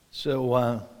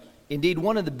So, indeed,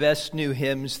 one of the best new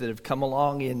hymns that have come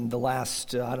along in the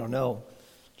last,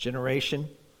 generation.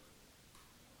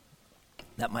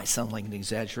 That might sound like an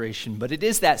exaggeration, but it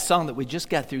is that song that we just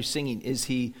got through singing, Is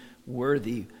He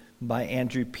Worthy, by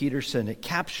Andrew Peterson. It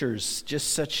captures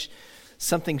just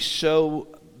something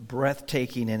so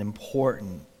breathtaking and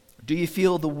important. Do you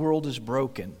feel the world is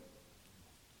broken?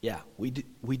 Yeah, we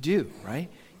do, right?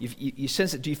 You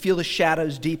sense it. Do you feel the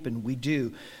shadows deepen? We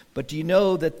do. But do you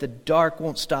know that the dark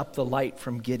won't stop the light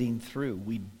from getting through?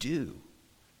 We do.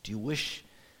 Do you wish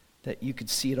that you could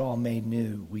see it all made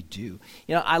new? We do.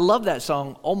 You know, I love that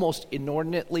song almost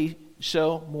inordinately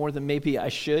so, more than maybe I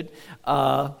should.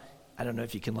 I don't know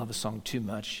if you can love a song too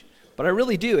much, but I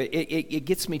really do. It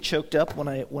gets me choked up when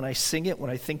I sing it,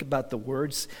 when I think about the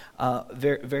words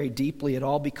very, very deeply at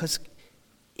all, because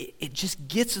it just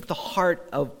gets at the heart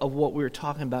of what we were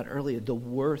talking about earlier, the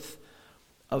worth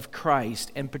of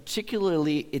Christ. And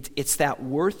particularly, it's that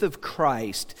worth of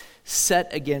Christ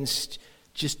set against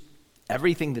just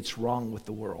everything that's wrong with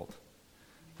the world.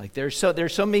 Like there's so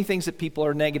many things that people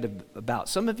are negative about.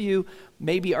 Some of you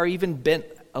maybe are even bent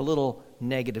a little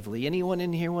negatively. Anyone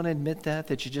in here want to admit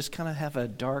that you just kind of have a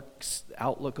dark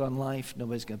outlook on life?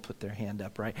 Nobody's going to put their hand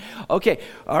up, right? Okay,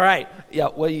 all right. Yeah,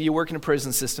 well, you work in a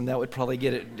prison system. That would probably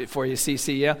get it for you,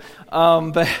 CC, yeah?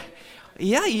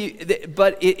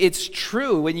 But it's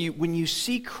true. When you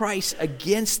see Christ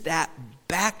against that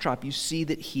backdrop, you see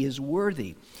that he is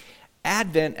worthy.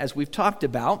 Advent, as we've talked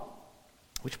about,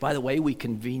 which, by the way, we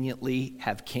conveniently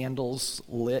have candles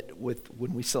lit with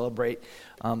when we celebrate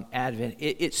Advent.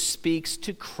 It speaks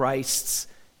to Christ's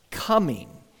coming,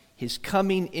 his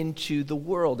coming into the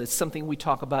world. It's something we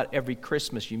talk about every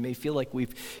Christmas. You may feel like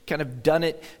we've kind of done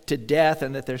it to death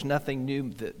and that there's nothing new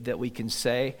that we can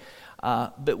say.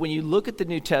 But when you look at the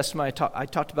New Testament, I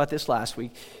talked about this last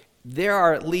week, there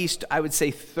are at least, I would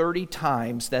say, 30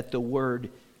 times that the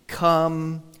word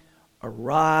come,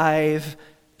 arrive,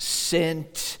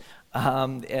 sent,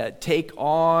 take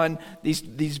on,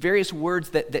 these various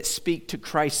words that speak to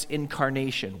Christ's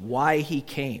incarnation, why he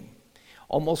came.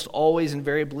 Almost always,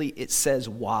 invariably, it says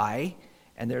why,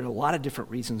 and there are a lot of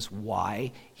different reasons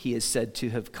why he is said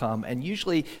to have come. And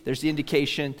usually there's the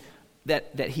indication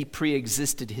that he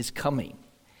pre-existed his coming.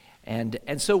 And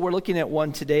so we're looking at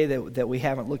one today that we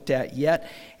haven't looked at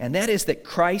yet, and that is that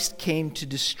Christ came to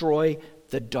destroy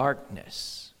the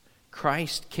darkness.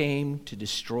 Christ came to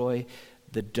destroy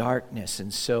the darkness.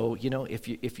 And so, you know,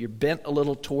 if you're bent a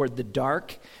little toward the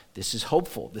dark, this is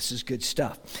hopeful. This is good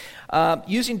stuff.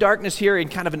 Using darkness here in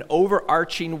kind of an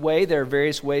overarching way, there are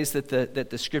various ways that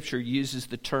the Scripture uses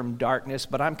the term darkness,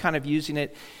 but I'm kind of using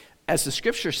it as the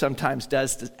Scripture sometimes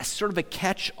does, as sort of a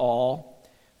catch-all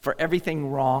for everything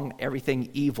wrong, everything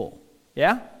evil.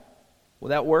 Yeah? Will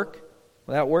that work?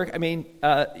 Will that work? I mean,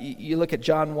 you look at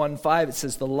John 1:5, it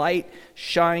says, the light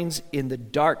shines in the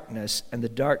darkness, and the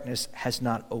darkness has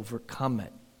not overcome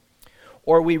it.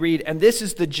 Or we read, and this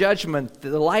is the judgment,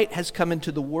 the light has come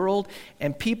into the world,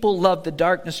 and people love the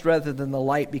darkness rather than the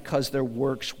light because their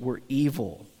works were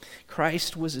evil.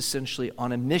 Christ was essentially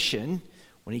on a mission.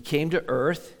 When he came to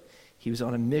earth, he was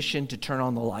on a mission to turn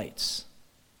on the lights.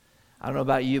 I don't know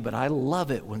about you, but I love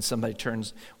it when somebody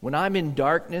turns, when I'm in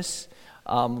darkness,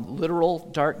 literal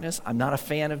darkness. I'm not a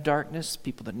fan of darkness.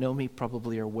 People that know me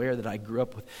probably are aware that I grew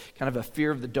up with kind of a fear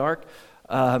of the dark.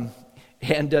 So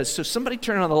somebody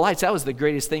turning on the lights, that was the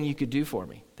greatest thing you could do for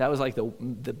me. That was like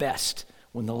the best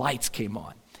when the lights came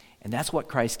on. And that's what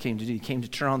Christ came to do. He came to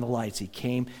turn on the lights. He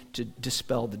came to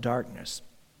dispel the darkness.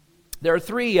 There are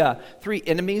three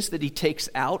enemies that he takes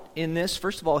out in this.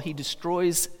 First of all, he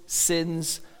destroys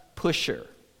sin's pusher.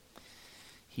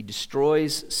 He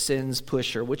destroys sin's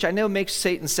pusher, which I know makes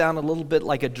Satan sound a little bit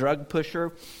like a drug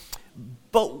pusher.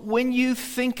 But when you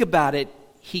think about it,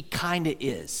 he kind of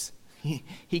is.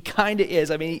 He kind of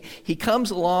is. I mean, he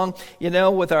comes along, you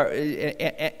know, with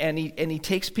and he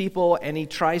takes people and he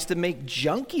tries to make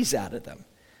junkies out of them.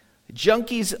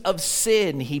 Junkies of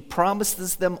sin. He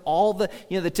promises them all the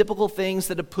typical things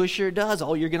that a pusher does.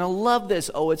 Oh, you're going to love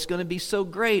this. Oh, it's going to be so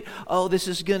great. Oh, this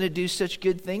is going to do such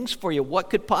good things for you. What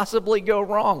could possibly go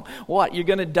wrong? What, you're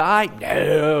going to die?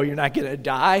 No, you're not going to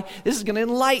die. This is going to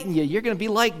enlighten you. You're going to be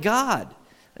like God.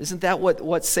 Isn't that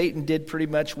what Satan did pretty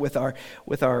much with our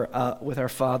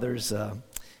fathers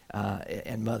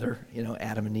and mother,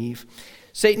 Adam and Eve?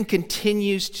 Satan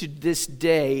continues to this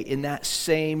day in that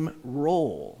same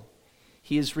role.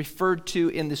 He is referred to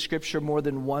in the Scripture more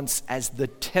than once as the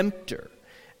tempter.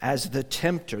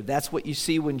 That's what you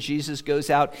see when Jesus goes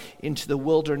out into the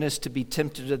wilderness to be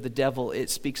tempted of the devil. It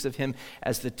speaks of him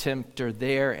as the tempter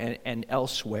there and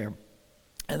elsewhere.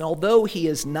 And although he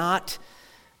is not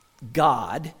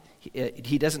God.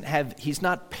 He's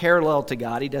not parallel to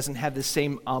God. He doesn't have the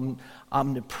same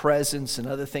omnipresence and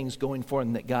other things going for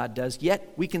him that God does.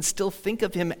 Yet we can still think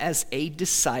of him as a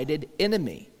decided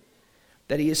enemy.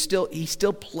 That he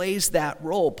still plays that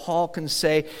role. Paul can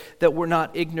say that we're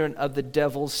not ignorant of the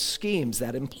devil's schemes.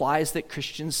 That implies that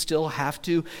Christians still have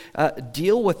to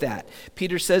deal with that.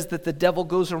 Peter says that the devil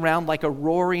goes around like a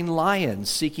roaring lion,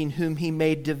 seeking whom he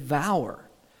may devour.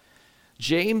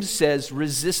 James says,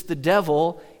 resist the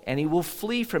devil and he will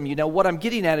flee from you. Now, what I'm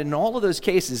getting at in all of those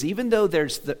cases, even though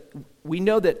we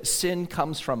know that sin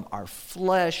comes from our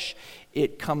flesh,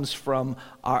 it comes from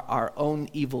our own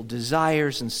evil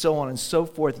desires and so on and so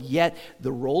forth, yet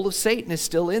the role of Satan is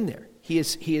still in there. He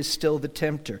is still the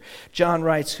tempter. John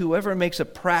writes, whoever makes a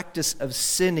practice of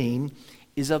sinning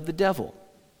is of the devil.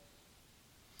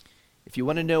 If you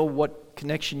want to know what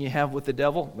connection you have with the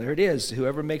devil, there it is.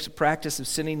 Whoever makes a practice of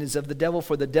sinning is of the devil,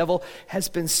 for the devil has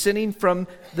been sinning from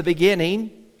the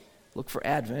beginning. Look for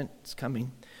Advent, it's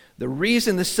coming. The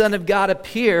reason the Son of God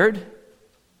appeared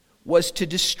was to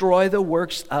destroy the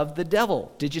works of the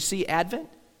devil. Did you see Advent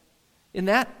in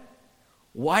that?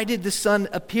 Why did the Son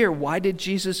appear? Why did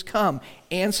Jesus come?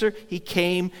 Answer, he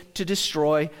came to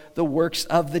destroy the works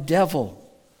of the devil.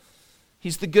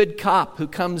 He's the good cop who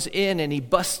comes in and he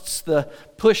busts the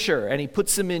pusher and he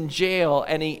puts them in jail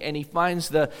and he finds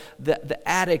the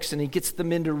addicts and he gets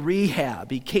them into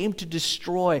rehab. He came to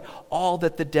destroy all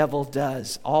that the devil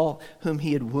does, all whom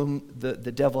he had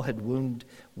the devil had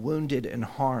wounded and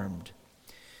harmed.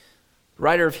 The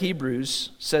writer of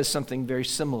Hebrews says something very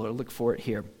similar. Look for it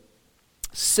here.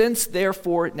 Since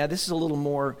therefore, now this is a little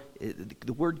more,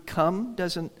 the word come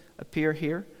doesn't appear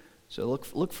here. So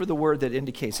look for the word that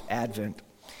indicates Advent.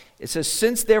 It says,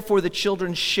 since therefore the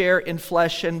children share in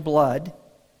flesh and blood,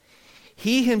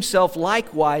 he himself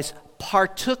likewise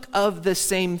partook of the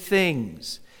same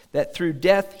things, that through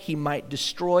death he might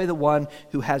destroy the one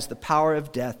who has the power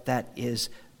of death, that is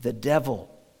the devil.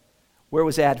 Where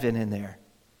was Advent in there?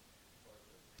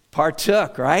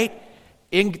 Partook, right?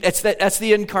 That's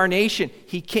the incarnation.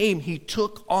 He came, he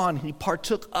took on, he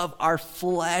partook of our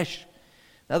flesh.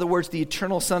 In other words, the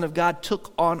eternal Son of God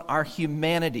took on our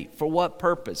humanity. For what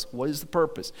purpose? What is the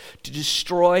purpose? To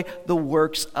destroy the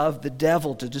works of the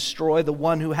devil, to destroy the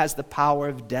one who has the power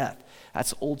of death.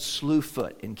 That's old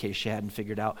Slewfoot, in case you hadn't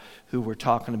figured out who we're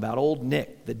talking about. Old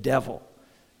Nick, the devil.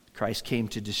 Christ came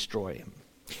to destroy him.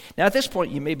 Now at this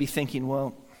point you may be thinking,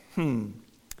 well,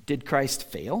 did Christ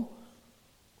fail?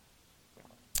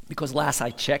 Because last I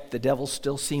checked, the devil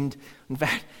still seemed, in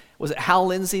fact, was it Hal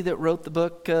Lindsey that wrote the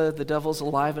book, The Devil's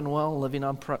Alive and Well, Living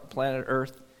on Planet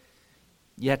Earth?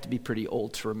 You have to be pretty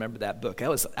old to remember that book. That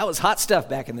was hot stuff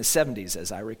back in the 70s,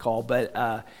 as I recall.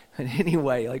 But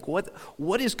anyway, like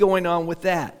what is going on with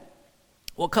that?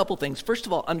 Well, a couple things. First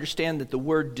of all, understand that the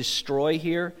word destroy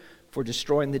here, for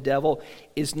destroying the devil,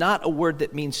 is not a word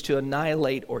that means to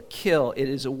annihilate or kill. It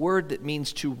is a word that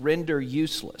means to render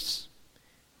useless.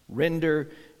 Render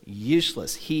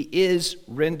useless. He is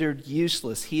rendered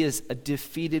useless. He is a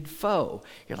defeated foe.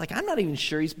 You're like, I'm not even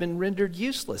sure he's been rendered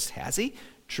useless. Has he?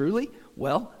 Truly?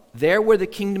 Well, there where the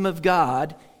kingdom of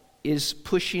God is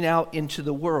pushing out into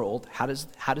the world, how does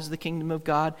the kingdom of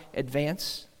God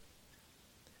advance?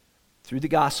 Through the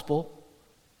gospel,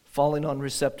 falling on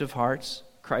receptive hearts,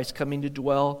 Christ coming to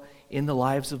dwell in the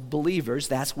lives of believers.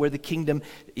 That's where the kingdom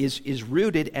is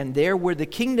rooted, and there where the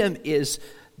kingdom is,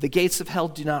 the gates of hell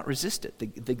do not resist it.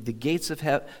 The gates of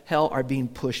hell are being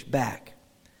pushed back.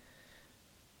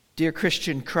 Dear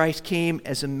Christian, Christ came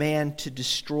as a man to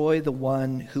destroy the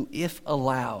one who, if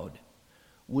allowed,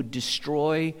 would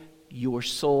destroy your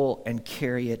soul and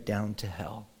carry it down to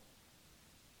hell.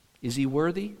 Is he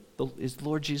worthy? Is the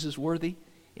Lord Jesus worthy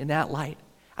in that light?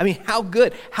 I mean, how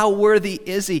good, how worthy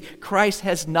is he? Christ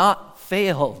has not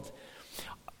failed.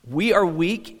 We are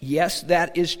weak, yes,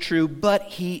 that is true, but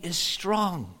he is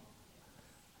strong.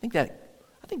 I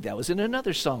think that was in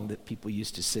another song that people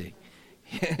used to sing.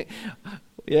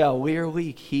 Yeah, we are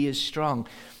weak, he is strong.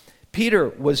 Peter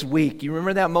was weak. You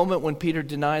remember that moment when Peter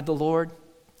denied the Lord?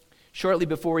 Shortly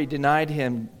before he denied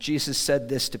him, Jesus said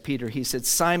this to Peter. He said,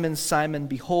 Simon, Simon,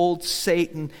 behold,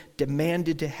 Satan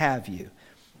demanded to have you,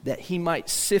 that he might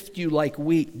sift you like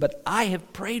wheat, but I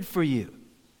have prayed for you.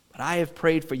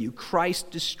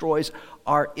 Christ destroys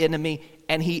our enemy,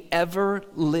 and he ever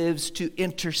lives to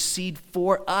intercede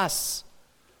for us.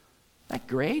 Isn't that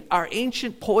great? Our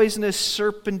ancient, poisonous,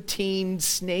 serpentine,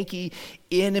 snaky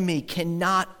enemy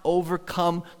cannot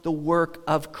overcome the work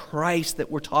of Christ that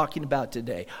we're talking about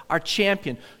today. Our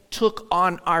champion took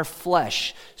on our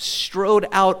flesh, strode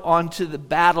out onto the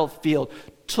battlefield,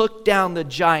 took down the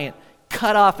giant,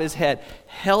 cut off his head,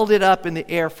 held it up in the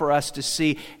air for us to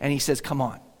see, and he says, come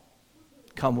on,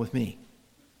 come with me.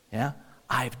 Yeah?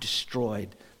 I've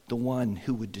destroyed the one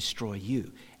who would destroy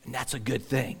you. And that's a good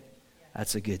thing.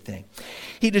 That's a good thing.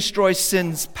 He destroys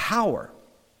sin's power.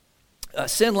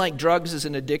 Sin, like drugs, is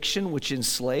an addiction which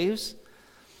enslaves.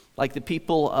 Like the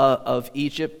people of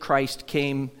Egypt, Christ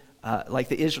came. Like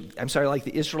the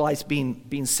Israelites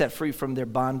being set free from their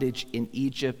bondage in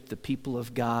Egypt, the people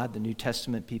of God, the New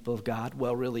Testament people of God,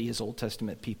 well, really his Old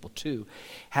Testament people too,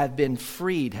 have been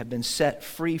freed, have been set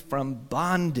free from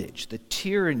bondage, the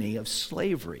tyranny of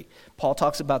slavery. Paul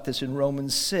talks about this in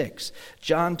Romans 6.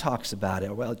 John talks about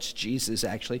it. Well, it's Jesus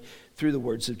actually, through the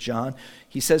words of John.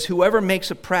 He says, whoever makes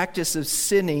a practice of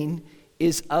sinning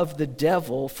is of the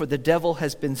devil, for the devil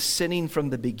has been sinning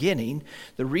from the beginning.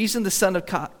 The reason the Son of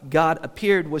God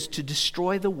appeared was to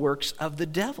destroy the works of the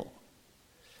devil.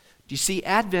 Do you see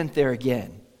Advent there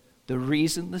again? The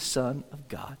reason the Son of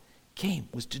God came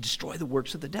was to destroy the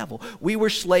works of the devil. We were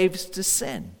slaves to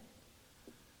sin.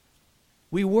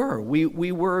 We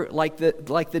were like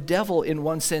the devil in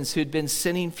one sense, who'd been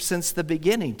sinning since the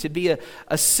beginning. To be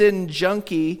a sin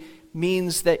junkie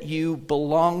means that you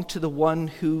belong to the one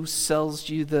who sells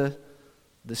you the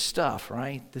stuff,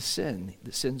 right? The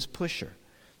sin's pusher.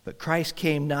 But Christ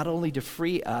came not only to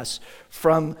free us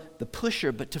from the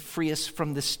pusher, but to free us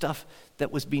from the stuff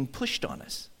that was being pushed on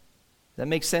us. Does that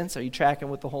make sense? Are you tracking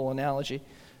with the whole analogy?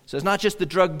 So it's not just the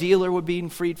drug dealer we're being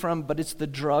freed from, but it's the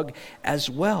drug as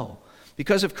well.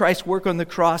 Because of Christ's work on the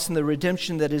cross and the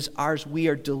redemption that is ours, we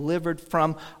are delivered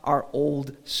from our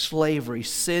old slavery.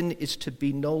 Sin is to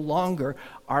be no longer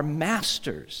our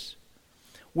masters.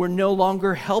 We're no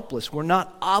longer helpless. We're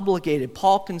not obligated.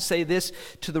 Paul can say this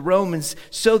to the Romans,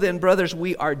 so then, brothers,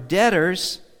 we are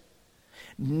debtors,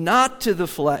 not to the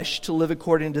flesh, to live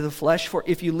according to the flesh. For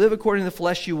if you live according to the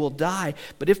flesh, you will die.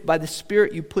 But if by the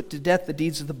Spirit you put to death the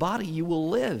deeds of the body, you will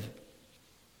live.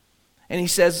 And he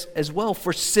says as well,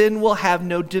 for sin will have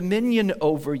no dominion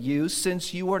over you,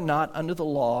 since you are not under the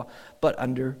law, but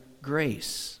under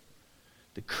grace.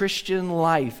 The Christian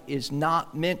life is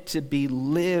not meant to be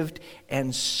lived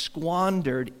and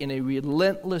squandered in a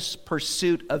relentless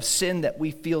pursuit of sin that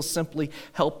we feel simply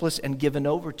helpless and given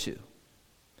over to.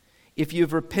 If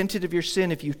you've repented of your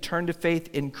sin, if you've turned to faith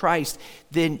in Christ,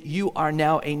 then you are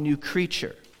now a new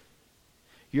creature.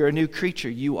 You're a new creature.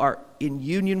 You are in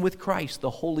union with Christ. The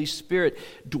Holy Spirit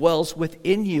dwells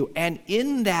within you. And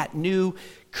in that new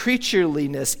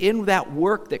creatureliness, in that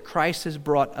work that Christ has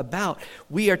brought about,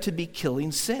 we are to be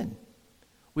killing sin.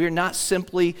 We are not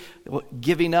simply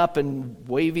giving up and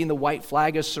waving the white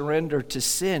flag of surrender to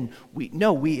sin.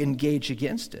 We engage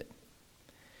against it.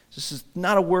 This is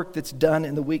not a work that's done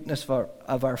in the weakness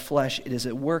of our flesh. It is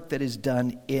a work that is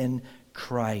done in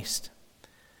Christ.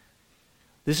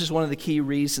 This is one of the key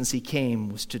reasons he came,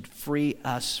 was to free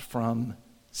us from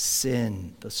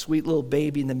sin. The sweet little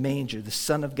baby in the manger, the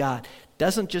Son of God,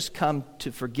 doesn't just come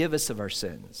to forgive us of our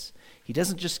sins. He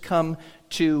doesn't just come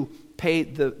to pay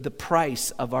the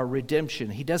price of our redemption.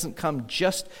 He doesn't come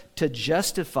just to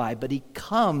justify, but he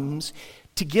comes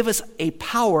to give us a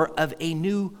power of a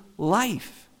new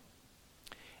life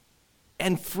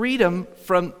and freedom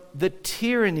from the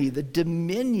tyranny, the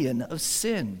dominion of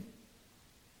sin.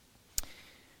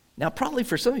 Now, probably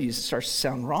for some of you, it starts to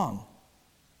sound wrong,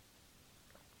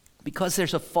 because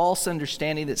there's a false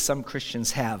understanding that some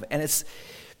Christians have, and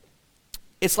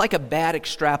it's like a bad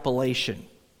extrapolation.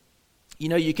 You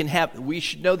know, we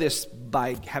should know this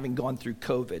by having gone through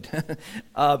COVID,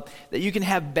 that you can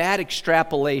have bad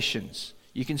extrapolations.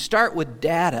 You can start with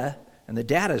data, and the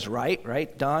data's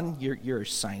right? Don, you're a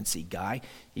sciencey guy.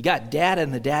 You got data,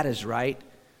 and the data's right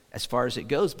as far as it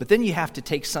goes, but then you have to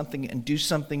take something and do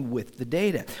something with the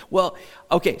data. Well,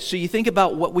 okay, so you think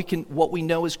about what we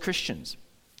know as Christians.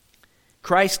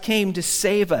 Christ came to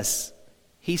save us.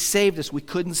 He saved us. We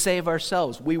couldn't save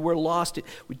ourselves. We were lost.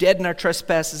 We're dead in our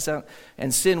trespasses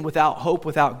and sin, without hope,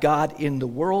 without God in the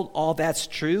world. All that's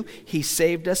true. He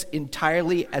saved us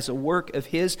entirely as a work of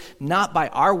his, not by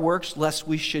our works, lest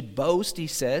we should boast, he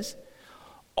says.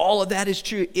 All of that is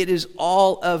true. It is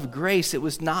all of grace. It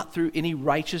was not through any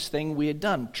righteous thing we had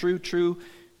done. True,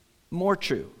 more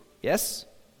true. Yes?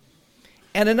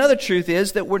 And another truth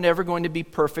is that we're never going to be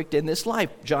perfect in this life.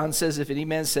 John says if any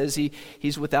man says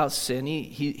he's without sin,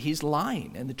 he's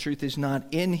lying, and the truth is not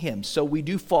in him. So we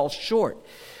do fall short.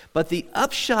 But the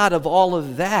upshot of all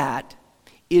of that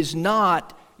is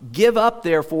not give up,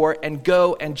 therefore, and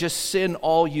go and just sin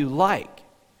all you like.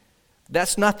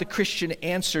 That's not the Christian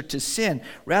answer to sin.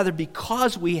 Rather,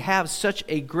 because we have such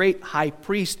a great high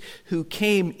priest who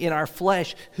came in our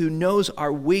flesh, who knows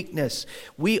our weakness,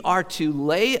 we are to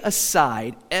lay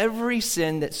aside every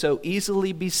sin that so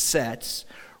easily besets,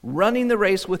 running the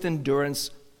race with endurance,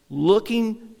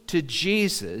 looking to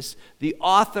Jesus, the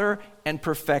author and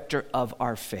perfecter of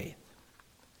our faith.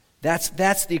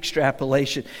 That's the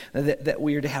extrapolation that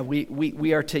we are to have.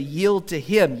 We are to yield to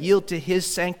Him, yield to His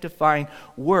sanctifying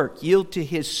work, yield to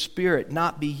His Spirit,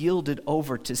 not be yielded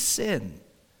over to sin.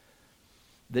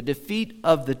 The defeat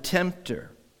of the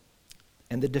tempter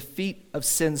and the defeat of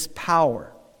sin's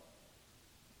power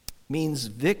means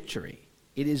victory.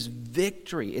 It is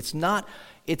victory. It's not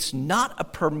a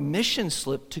permission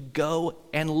slip to go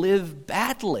and live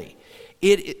badly.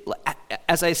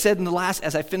 As I said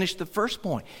as I finished the first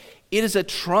point, it is a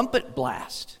trumpet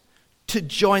blast to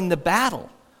join the battle.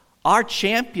 Our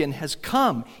champion has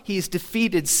come. He has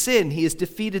defeated sin. He has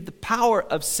defeated the power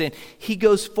of sin. He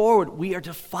goes forward. We are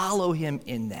to follow him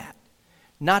in that,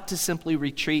 not to simply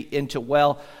retreat into,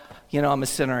 I'm a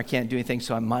sinner, I can't do anything,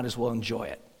 so I might as well enjoy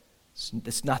it.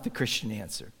 That's not the Christian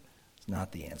answer. It's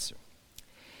not the answer.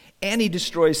 And he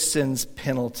destroys sin's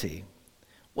penalty.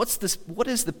 What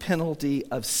is the penalty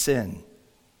of sin?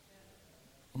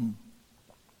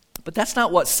 But that's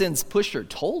not what sin's pusher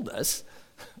told us.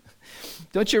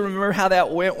 Don't you remember how that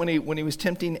went when he was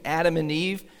tempting Adam and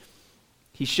Eve?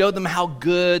 He showed them how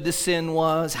good the sin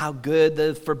was, how good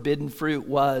the forbidden fruit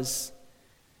was.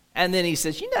 And then he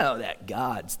says, that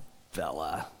God's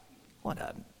fella, what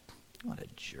a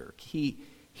jerk.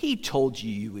 He told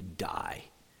you would die.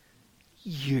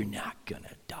 You're not going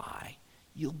to die.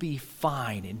 You'll be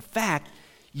fine. In fact,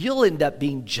 you'll end up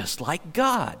being just like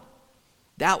God.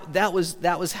 That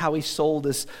was how he sold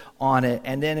us on it.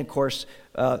 And then, of course,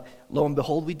 lo and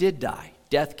behold, we did die.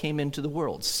 Death came into the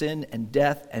world. Sin and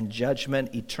death and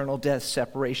judgment, eternal death,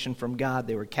 separation from God.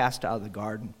 They were cast out of the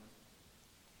garden.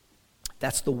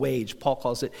 That's the wage. Paul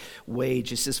calls it wage.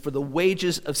 He says, for the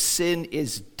wages of sin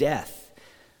is death,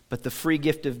 but the free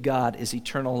gift of God is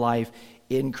eternal life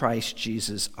in Christ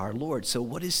Jesus our Lord. So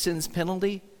what is sin's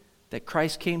penalty that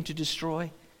Christ came to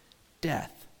destroy?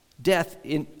 Death. Death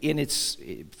in its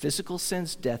physical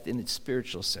sense, death in its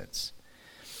spiritual sense.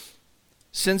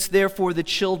 Since therefore the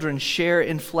children share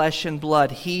in flesh and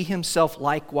blood, he himself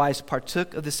likewise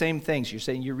partook of the same things. You're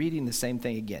saying you're reading the same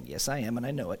thing again. Yes, I am, and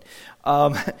I know it.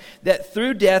 That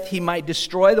through death he might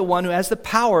destroy the one who has the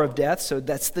power of death, so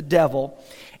that's the devil,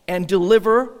 and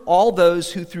deliver all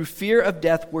those who through fear of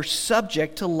death were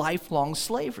subject to lifelong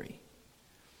slavery.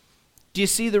 Do you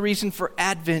see the reason for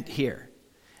Advent here?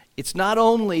 It's not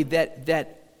only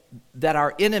that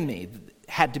our enemy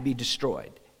had to be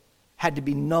destroyed, had to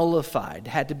be nullified,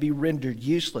 had to be rendered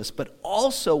useless, but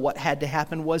also what had to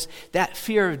happen was that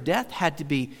fear of death had to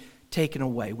be taken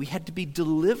away. We had to be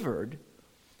delivered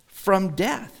from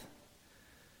death.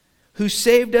 Who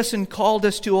saved us and called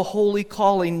us to a holy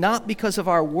calling, not because of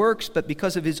our works, but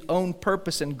because of his own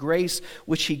purpose and grace,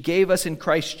 which he gave us in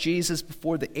Christ Jesus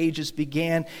before the ages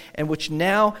began, and which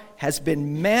now has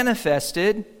been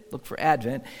manifested, look for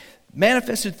Advent,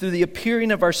 manifested through the appearing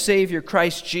of our Savior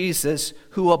Christ Jesus,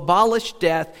 who abolished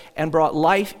death and brought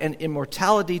life and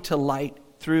immortality to light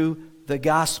through the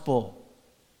gospel.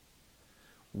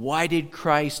 Why did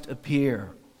Christ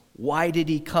appear? Why did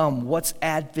he come? What's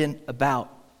Advent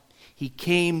about? He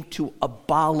came to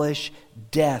abolish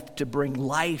death, to bring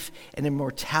life and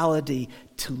immortality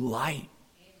to light.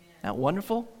 Isn't that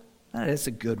wonderful? That is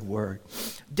a good word.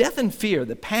 Death and fear,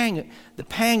 the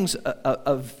pangs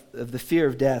of the fear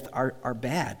of death are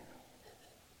bad.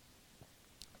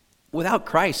 Without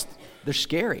Christ, they're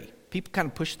scary. People kind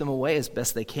of push them away as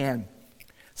best they can.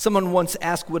 Someone once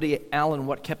asked Woody Allen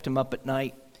what kept him up at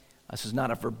night. This is not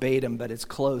a verbatim, but it's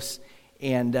close.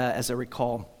 And as I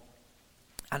recall,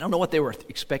 I don't know what they were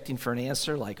expecting for an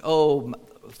answer, like,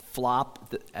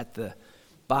 flop at the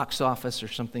box office or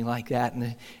something like that.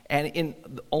 And in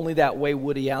only that way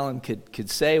Woody Allen could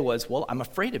say was, I'm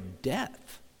afraid of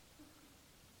death.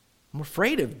 I'm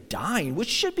afraid of dying, which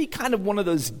should be kind of one of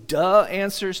those duh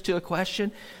answers to a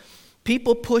question.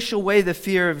 People push away the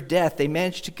fear of death. They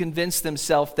manage to convince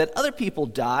themselves that other people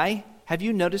die. Have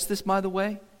you noticed this, by the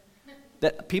way?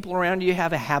 That people around you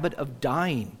have a habit of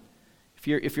dying.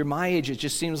 If you're my age, it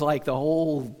just seems like the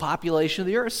whole population of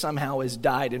the earth somehow has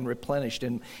died and replenished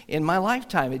in my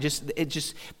lifetime.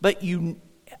 There's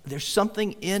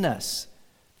something in us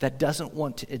that doesn't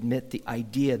want to admit the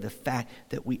idea, the fact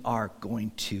that we are going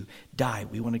to die.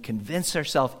 We want to convince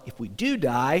ourselves if we do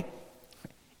die,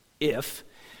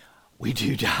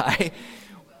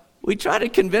 we try to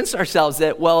convince ourselves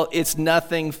that, it's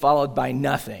nothing followed by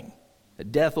nothing.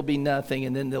 Death will be nothing,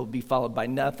 and then they'll be followed by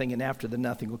nothing, and after the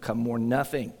nothing will come more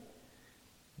nothing.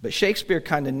 But Shakespeare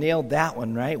kind of nailed that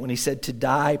one, right? When he said, to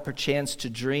die, perchance to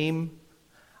dream.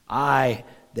 Aye,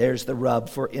 there's the rub,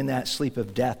 for in that sleep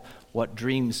of death, what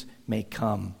dreams may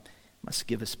come. Must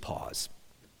give us pause.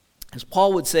 As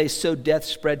Paul would say, so death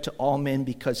spread to all men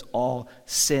because all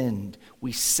sinned.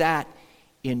 We sat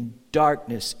in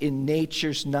darkness, in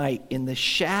nature's night, in the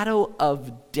shadow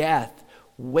of death,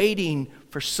 waiting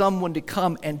for someone to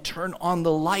come and turn on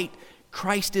the light.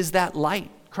 Christ is that light.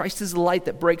 Christ is the light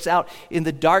that breaks out in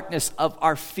the darkness of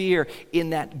our fear,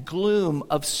 in that gloom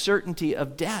of certainty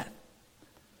of death.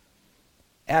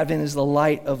 Advent is the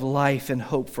light of life and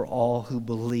hope for all who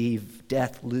believe.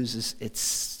 Death loses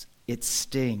its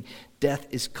sting. Death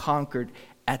is conquered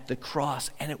at the cross,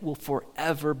 and it will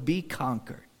forever be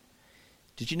conquered.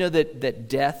 Did you know that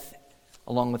death,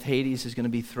 along with Hades, is going to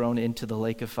be thrown into the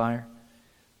lake of fire?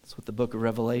 That's what the book of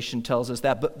Revelation tells us.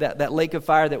 That lake of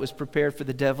fire that was prepared for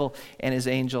the devil and his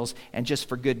angels, and just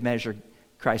for good measure,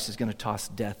 Christ is going to toss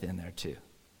death in there too.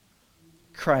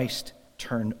 Christ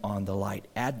turned on the light.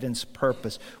 Advent's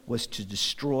purpose was to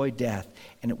destroy death,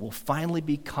 and it will finally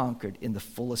be conquered in the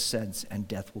fullest sense, and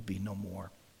death will be no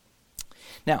more.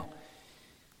 Now,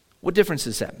 what difference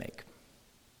does that make?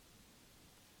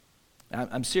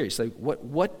 I'm serious. Like,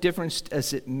 what difference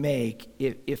does it make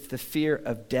if the fear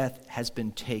of death has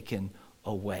been taken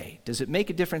away? Does it make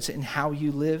a difference in how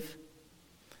you live?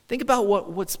 Think about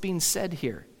what's being said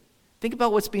here. Think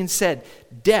about what's being said.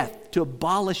 Death, to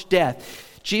abolish death.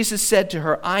 Jesus said to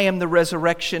her, I am the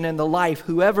resurrection and the life.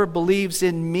 Whoever believes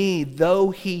in me,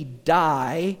 though he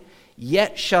die,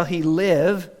 yet shall he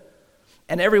live.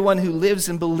 And everyone who lives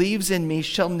and believes in me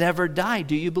shall never die.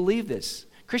 Do you believe this?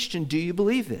 Christian, do you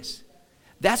believe this?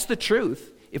 That's the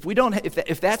truth. If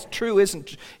that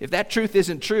truth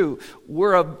isn't true,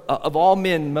 we're of all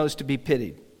men most to be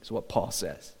pitied, is what Paul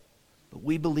says. But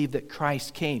we believe that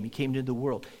Christ came. He came into the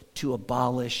world to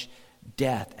abolish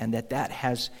death, and that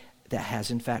has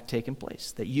in fact taken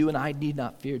place, that you and I need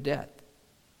not fear death.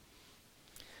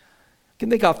 I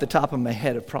can think off the top of my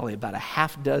head of probably about a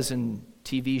half dozen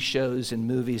TV shows and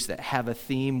movies that have a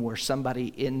theme where somebody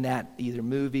in that either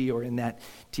movie or in that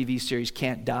TV series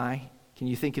can't die. Can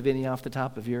you think of any off the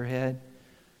top of your head?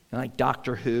 Like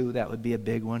Doctor Who, that would be a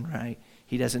big one, right?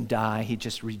 He doesn't die, he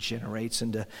just regenerates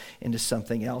into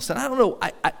something else. And I don't know,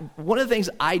 one of the things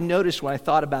I noticed when I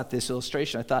thought about this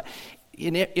illustration, I thought,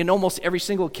 in almost every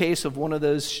single case of one of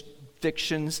those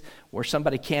fictions where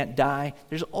somebody can't die,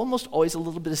 there's almost always a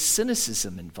little bit of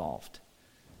cynicism involved.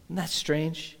 Isn't that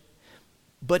strange?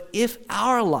 But if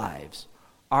our lives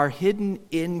are hidden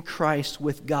in Christ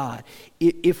with God,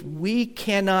 if we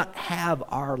cannot have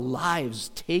our lives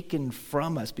taken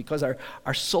from us because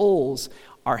our souls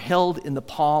are held in the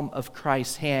palm of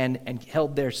Christ's hand and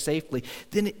held there safely,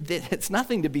 then it's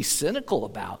nothing to be cynical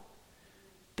about.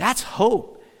 That's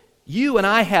hope. You and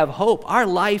I have hope. Our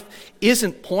life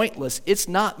isn't pointless. It's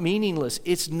not meaningless.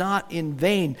 It's not in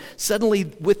vain. Suddenly,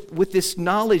 with this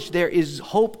knowledge, there is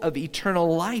hope of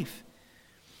eternal life.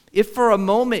 If for a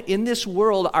moment in this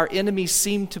world our enemies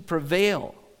seem to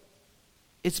prevail,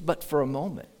 it's but for a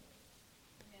moment.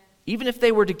 Even if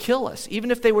they were to kill us,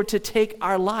 even if they were to take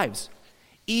our lives,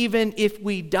 even if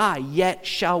we die, yet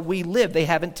shall we live. They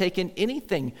haven't taken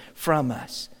anything from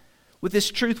us. With this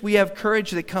truth, we have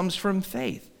courage that comes from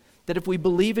faith. That if we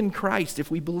believe in Christ, if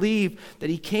we believe that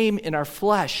he came in our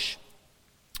flesh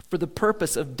for the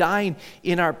purpose of dying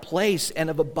in our place and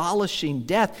of abolishing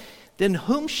death, then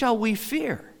whom shall we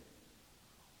fear?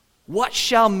 What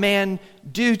shall man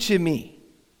do to me?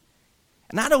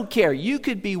 And I don't care. You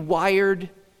could be wired,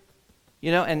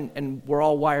 and we're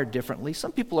all wired differently.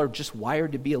 Some people are just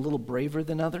wired to be a little braver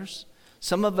than others.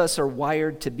 Some of us are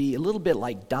wired to be a little bit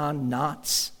like Don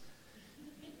Knotts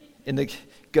in the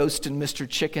Ghost and Mr.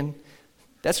 Chicken.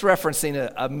 That's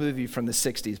referencing a movie from the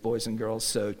 60s, boys and girls,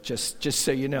 so just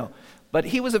so you know. But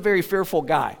he was a very fearful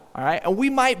guy, all right? And we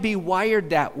might be wired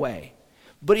that way.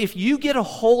 But if you get a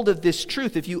hold of this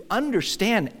truth, if you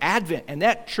understand Advent and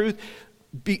that truth,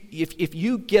 if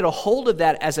you get a hold of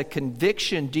that as a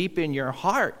conviction deep in your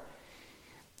heart,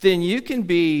 then you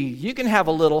can have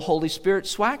a little Holy Spirit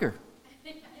swagger.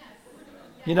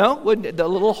 Wouldn't the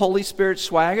little Holy Spirit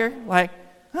swagger? Like,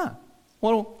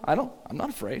 well, I'm not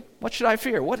afraid. What should I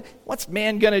fear? What's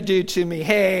man going to do to me?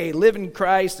 Hey, live in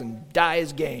Christ and die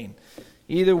is gain.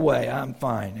 Either way, I'm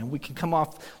fine. And we can come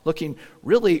off looking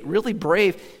really, really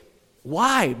brave.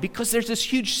 Why? Because there's this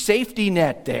huge safety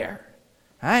net there.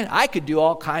 Right? I could do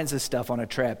all kinds of stuff on a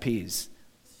trapeze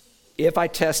if I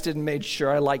tested and made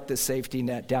sure I liked the safety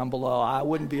net down below, I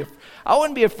wouldn't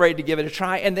be afraid to give it a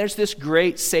try. And there's this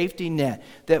great safety net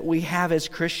that we have as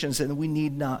Christians, and we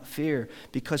need not fear.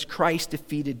 Because Christ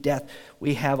defeated death,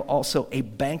 we have also a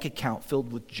bank account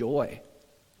filled with joy.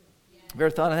 Have you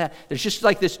ever thought of that? There's just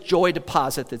like this joy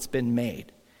deposit that's been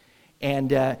made.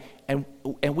 And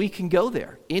we can go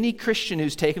there. Any Christian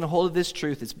who's taken a hold of this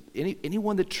truth,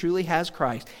 anyone that truly has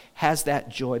Christ, has that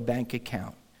joy bank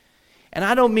account. And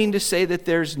I don't mean to say that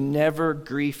there's never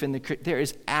grief in there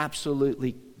is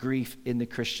absolutely grief in the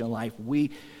Christian life.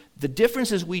 The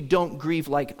difference is we don't grieve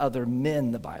like other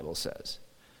men, the Bible says.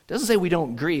 It doesn't say we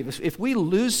don't grieve. If we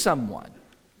lose someone,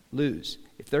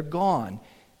 if they're gone,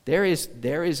 there is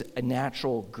a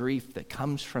natural grief that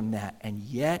comes from that. And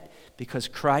yet, because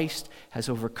Christ has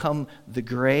overcome the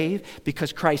grave,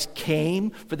 because Christ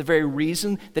came for the very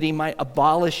reason that he might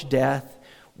abolish death,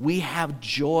 we have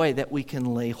joy that we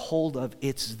can lay hold of.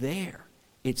 It's there.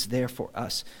 It's there for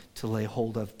us to lay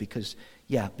hold of because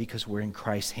we're in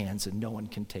Christ's hands and no one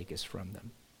can take us from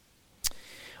them.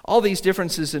 All these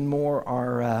differences and more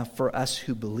are for us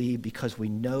who believe because we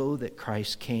know that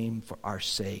Christ came for our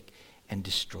sake and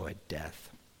destroyed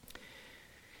death.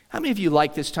 How many of you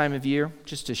like this time of year?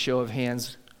 Just a show of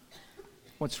hands.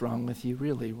 What's wrong with you?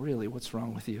 Really, what's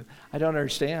wrong with you? I don't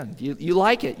understand. You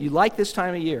like it. You like this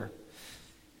time of year.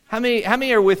 How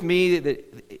many are with me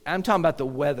that I'm talking about the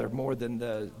weather more than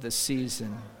the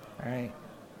season, all right?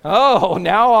 Oh,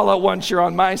 now all at once you're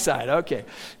on my side. Okay.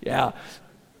 Yeah.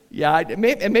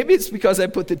 Maybe it's because I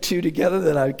put the two together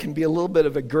that I can be a little bit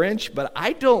of a Grinch, but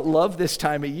I don't love this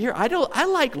time of year. I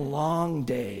like long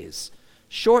days,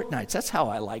 short nights. That's how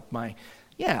I like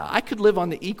I could live on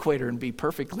the equator and be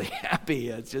perfectly happy.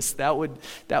 It's just that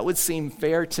would seem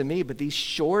fair to me, but these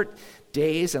short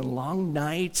days and long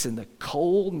nights and the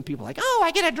cold and people are like, oh,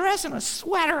 I get a dress and a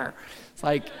sweater. It's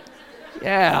like,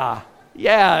 yeah.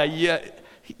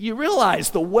 You realize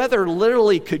the weather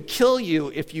literally could kill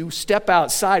you if you step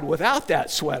outside without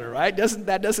that sweater, right?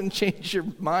 That doesn't change your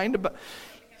mind about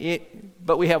it?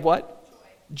 But we have what?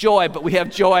 Joy. But we have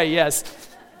joy, yes.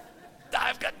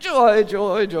 I've got joy.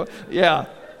 Yeah.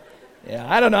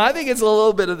 I don't know. I think it's a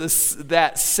little bit of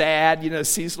that sad,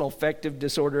 seasonal affective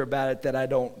disorder about it that I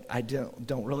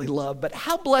don't really love. But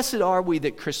how blessed are we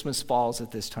that Christmas falls at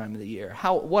this time of the year?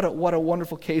 What a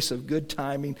wonderful case of good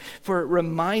timing. For it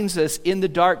reminds us in the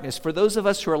darkness, for those of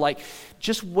us who are like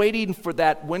just waiting for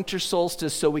that winter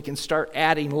solstice so we can start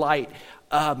adding light.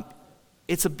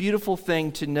 It's a beautiful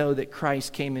thing to know that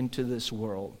Christ came into this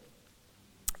world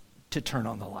to turn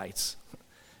on the lights.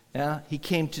 Yeah, he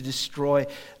came to destroy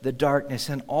the darkness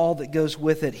and all that goes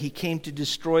with it. He came to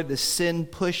destroy the sin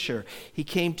pusher. He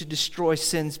came to destroy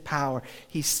sin's power.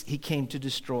 He came to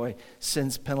destroy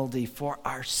sin's penalty for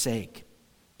our sake.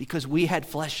 Because we had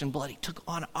flesh and blood, he took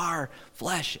on our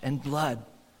flesh and blood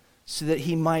so that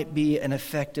he might be an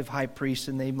effective high priest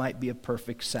and they might be a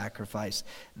perfect sacrifice.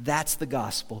 That's the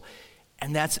gospel.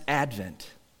 And that's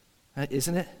Advent,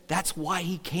 isn't it? That's why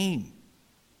he came.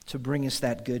 To bring us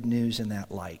that good news and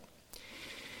that light.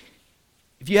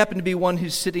 If you happen to be one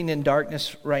who's sitting in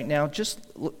darkness right now, just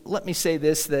let me say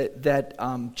this,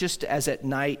 that just as at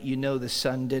night the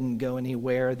sun didn't go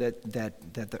anywhere, that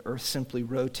the earth simply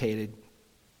rotated.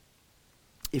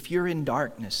 If you're in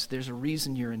darkness, there's a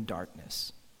reason you're in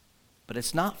darkness. But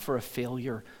it's not for a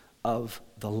failure of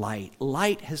the light.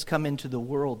 Light has come into the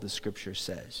world, the scripture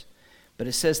says. But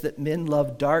it says that men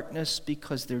love darkness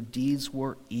because their deeds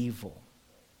were evil.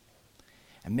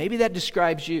 And maybe that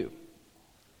describes you.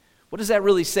 What is that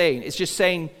really saying? It's just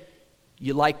saying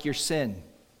you like your sin.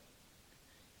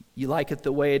 You like it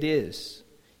the way it is.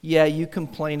 Yeah, you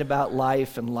complain about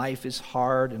life and life is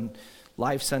hard and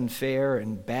life's unfair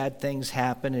and bad things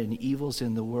happen and evil's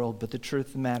in the world. But the truth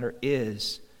of the matter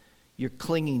is you're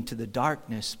clinging to the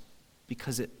darkness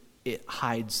because it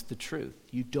hides the truth.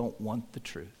 You don't want the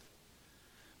truth.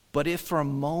 But if for a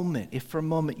moment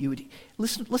you would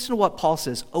listen to what Paul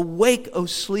says, awake, O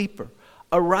sleeper,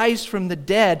 arise from the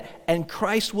dead, and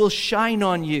Christ will shine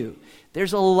on you.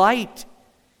 There's a light.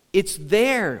 It's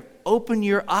there. Open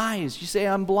your eyes. You say,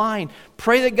 I'm blind.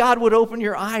 Pray that God would open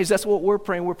your eyes. That's what we're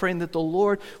praying. We're praying that the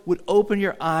Lord would open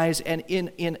your eyes, and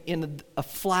in a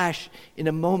flash, in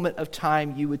a moment of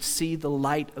time, you would see the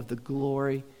light of the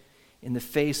glory in the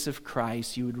face of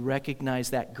Christ. You would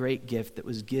recognize that great gift that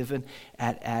was given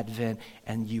at Advent,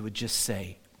 and you would just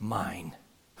say, mine.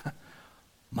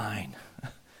 Mine.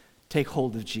 Take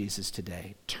hold of Jesus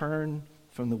today. Turn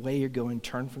from the way you're going.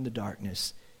 Turn from the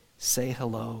darkness. Say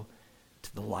hello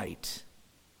to the light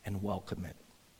and welcome it.